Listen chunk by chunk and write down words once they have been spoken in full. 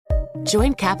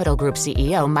Join Capital Group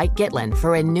CEO Mike Gitlin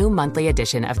for a new monthly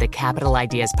edition of the Capital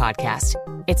Ideas Podcast.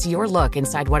 It's your look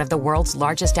inside one of the world's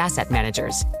largest asset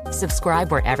managers.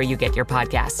 Subscribe wherever you get your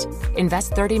podcasts.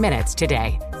 Invest 30 minutes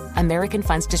today. American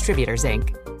Funds Distributors,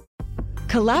 Inc.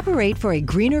 Collaborate for a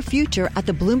greener future at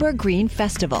the Bloomberg Green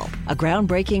Festival, a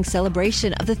groundbreaking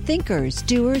celebration of the thinkers,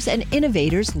 doers, and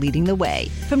innovators leading the way.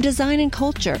 From design and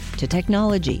culture to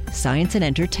technology, science, and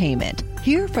entertainment.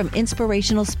 Hear from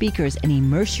inspirational speakers and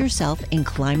immerse yourself in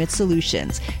climate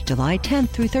solutions. July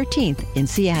 10th through 13th in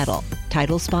Seattle.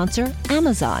 Title sponsor,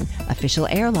 Amazon. Official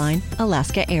airline,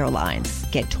 Alaska Airlines.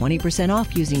 Get 20%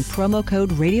 off using promo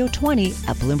code radio20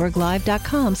 at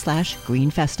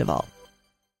bloomberglive.com/greenfestival.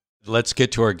 Let's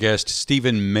get to our guest.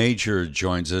 Stephen Major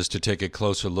joins us to take a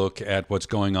closer look at what's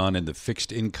going on in the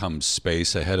fixed income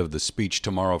space ahead of the speech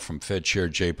tomorrow from Fed Chair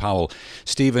Jay Powell.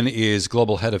 Stephen is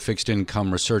Global Head of Fixed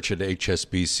Income Research at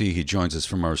HSBC. He joins us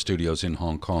from our studios in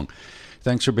Hong Kong.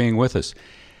 Thanks for being with us.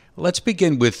 Let's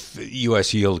begin with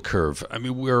U.S. yield curve. I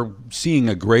mean, we're seeing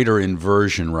a greater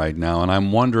inversion right now, and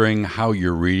I'm wondering how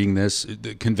you're reading this.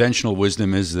 The conventional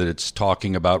wisdom is that it's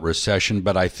talking about recession,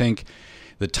 but I think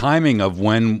the timing of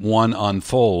when one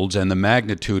unfolds and the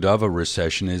magnitude of a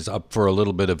recession is up for a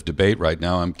little bit of debate right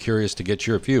now. I'm curious to get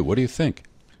your view. What do you think?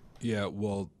 Yeah,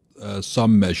 well,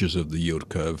 some measures of the yield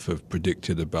curve have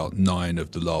predicted about 9 of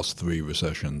the last 3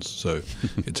 recessions. So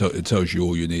it tells you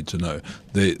all you need to know.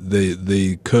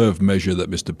 The curve measure that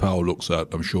Mr. Powell looks at,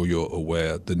 I'm sure you're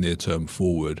aware, the near-term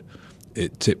forward,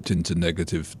 it tipped into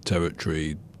negative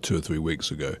territory 2 or 3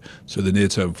 weeks ago. So the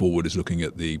near-term forward is looking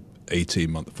at the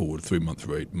 18-month forward 3-month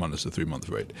rate minus the 3-month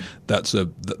rate. That's a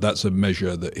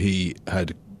measure that he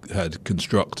had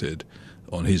constructed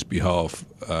on his behalf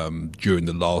during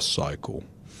the last cycle,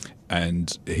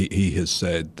 and he has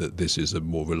said that this is a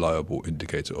more reliable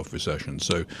indicator of recession.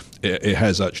 So it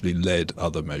has actually led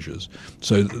other measures.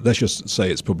 So let's just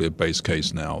say it's probably a base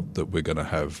case now that we're going to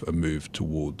have a move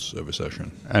towards a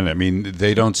recession. And I mean,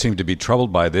 they don't seem to be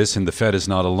troubled by this, and the Fed is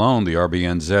not alone. The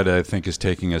RBNZ, I think, is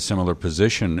taking a similar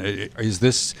position. Is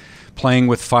this playing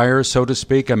with fire, so to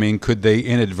speak? I mean, could they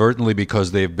inadvertently,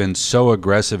 because they've been so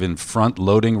aggressive in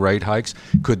front-loading rate hikes,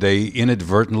 could they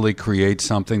inadvertently create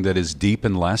something that is deep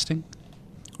and lasting?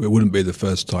 It wouldn't be the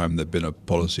first time there'd been a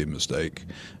policy mistake.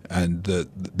 And the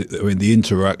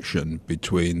interaction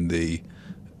between the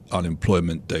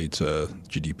unemployment data,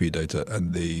 GDP data,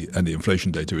 and the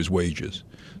inflation data is wages.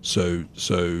 So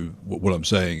what I'm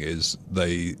saying is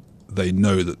they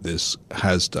know that this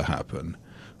has to happen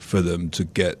for them to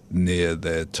get near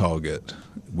their target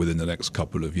within the next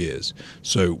couple of years.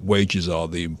 So wages are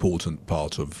the important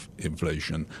part of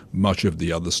inflation. Much of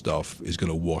the other stuff is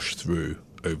going to wash through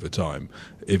over time.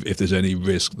 If there's any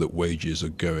risk that wages are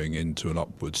going into an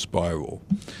upward spiral,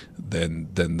 then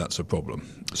that's a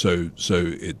problem. So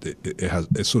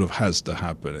it sort of has to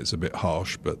happen. It's a bit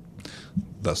harsh, but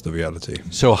that's the reality.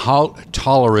 So how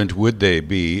tolerant would they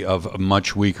be of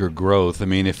much weaker growth? I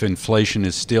mean, if inflation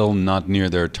is still not near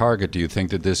their target, do you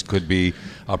think that this could be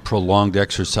a prolonged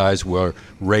exercise where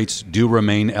rates do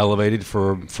remain elevated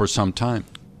for some time?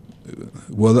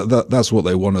 Well, that's what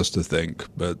they want us to think,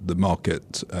 but the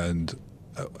market and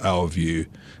our view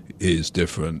is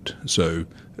different. So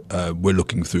we're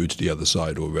looking through to the other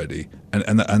side already,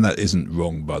 and that isn't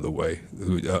wrong, by the way.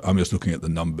 I'm just looking at the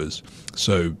numbers.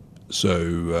 So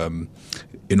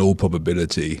in all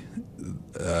probability,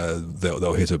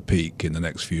 they'll hit a peak in the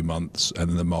next few months, and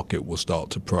then the market will start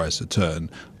to price a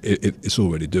turn. It's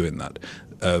already doing that.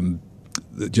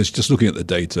 Just looking at the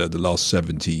data, the last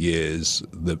 70 years,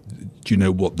 do you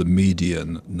know what the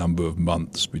median number of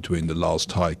months between the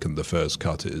last hike and the first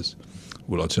cut is?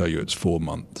 Well, I'll tell you, it's 4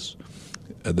 months.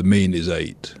 The mean is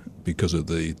 8 because of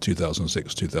the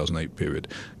 2006-2008 period.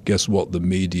 Guess what the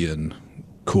median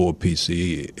core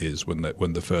PCE is when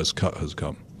the first cut has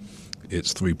come?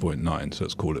 It's 3.9, so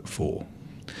let's call it 4.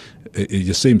 It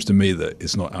just seems to me that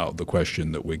it's not out of the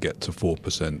question that we get to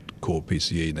 4% core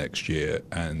PCE next year,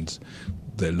 and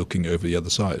they're looking over the other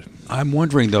side. I'm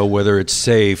wondering, though, whether it's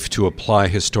safe to apply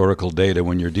historical data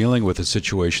when you're dealing with a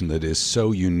situation that is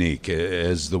so unique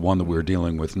as the one that we're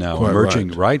dealing with now, Quite emerging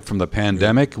right from the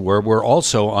pandemic, where we're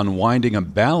also unwinding a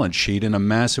balance sheet in a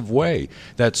massive way.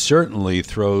 That certainly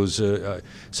throws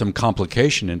some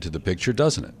complication into the picture,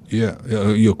 doesn't it? Yeah,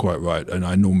 you're quite right. And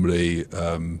I normally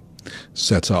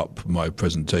set up my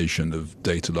presentation of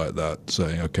data like that,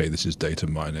 saying, okay, this is data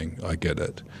mining, I get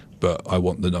it, but I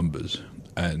want the numbers.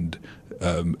 And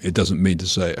it doesn't mean to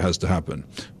say it has to happen,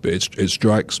 but it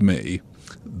strikes me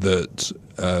that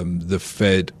the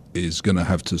Fed is going to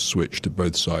have to switch to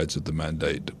both sides of the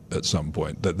mandate at some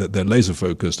point. They're laser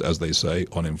focused, as they say,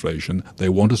 on inflation. They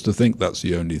want us to think that's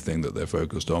the only thing that they're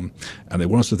focused on, and they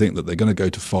want us to think that they're going to go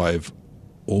to 5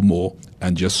 or more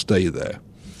and just stay there,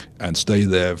 and stay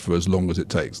there for as long as it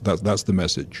takes. That's the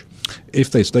message.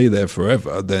 If they stay there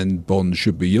forever, then bonds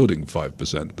should be yielding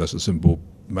 5%. That's a simple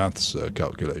maths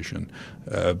calculation.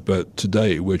 But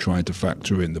today we're trying to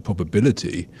factor in the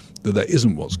probability that that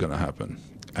isn't what's going to happen.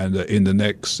 And in the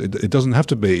next, it doesn't have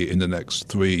to be in the next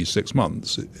 3-6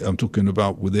 months. I'm talking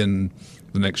about within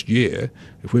the next year.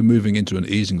 If we're moving into an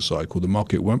easing cycle, the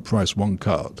market won't price one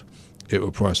cut. It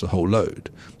will price a whole load.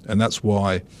 And that's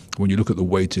why when you look at the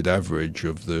weighted average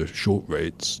of the short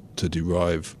rates to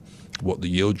derive what the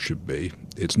yield should be,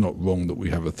 it's not wrong that we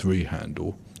have a 3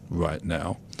 handle right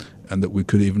now, and that we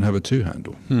could even have a 2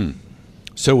 handle.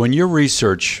 So when your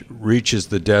research reaches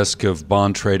the desk of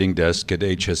bond trading desk at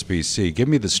HSBC, give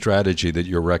me the strategy that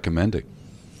you're recommending.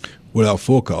 Well, our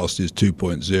forecast is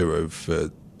 2.0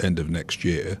 for end of next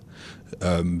year.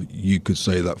 You could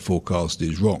say that forecast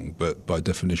is wrong, but by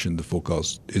definition, the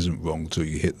forecast isn't wrong till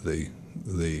you hit the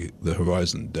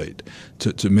horizon date.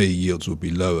 To me, yields will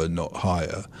be lower, not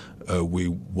higher. We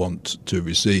want to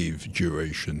receive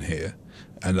duration here.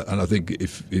 And I think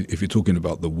if you're talking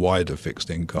about the wider fixed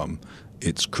income,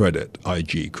 it's credit,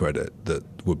 IG credit, that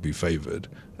would be favored.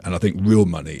 And I think real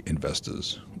money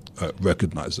investors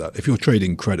recognize that. If you're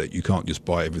trading credit, you can't just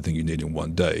buy everything you need in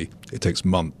one day. It takes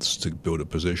months to build a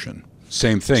position.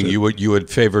 Same thing. So, you would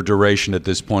favor duration at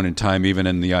this point in time, even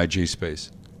in the IG space.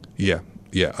 Yeah.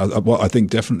 I think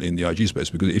definitely in the IG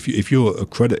space, because if you're a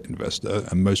credit investor,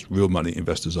 and most real money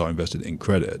investors are invested in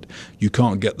credit, you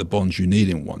can't get the bonds you need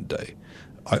in one day.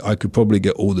 I could probably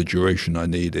get all the duration I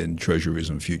need in treasuries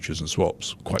and futures and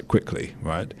swaps quite quickly,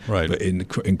 right? Right. But in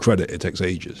credit, it takes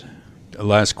ages.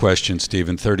 Last question,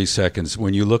 Stephen, 30 seconds.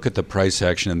 When you look at the price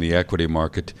action in the equity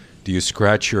market, do you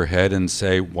scratch your head and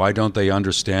say, why don't they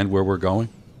understand where we're going?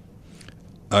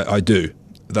 I do.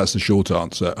 That's the short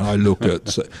answer. And I look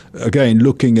at, again,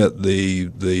 looking at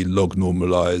the log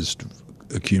normalized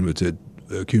cumulative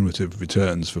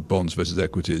returns for bonds versus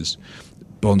equities.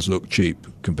 Bonds look cheap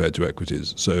compared to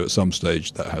equities. So at some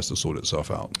stage, that has to sort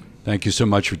itself out. Thank you so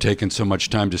much for taking so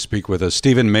much time to speak with us.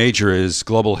 Stephen Major is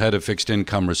Global Head of Fixed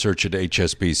Income Research at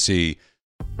HSBC.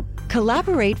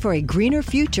 Collaborate for a greener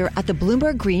future at the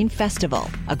Bloomberg Green Festival,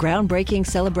 a groundbreaking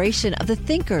celebration of the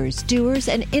thinkers, doers,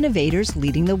 and innovators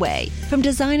leading the way. From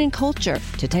design and culture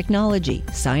to technology,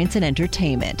 science, and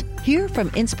entertainment. Hear from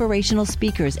inspirational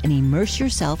speakers and immerse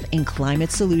yourself in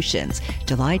climate solutions.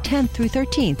 July 10th through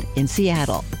 13th in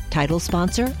Seattle. Title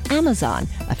sponsor, Amazon.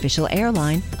 Official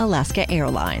airline, Alaska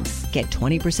Airlines. Get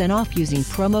 20% off using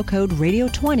promo code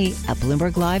radio20 at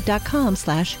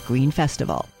BloombergLive.com/Green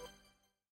Festival.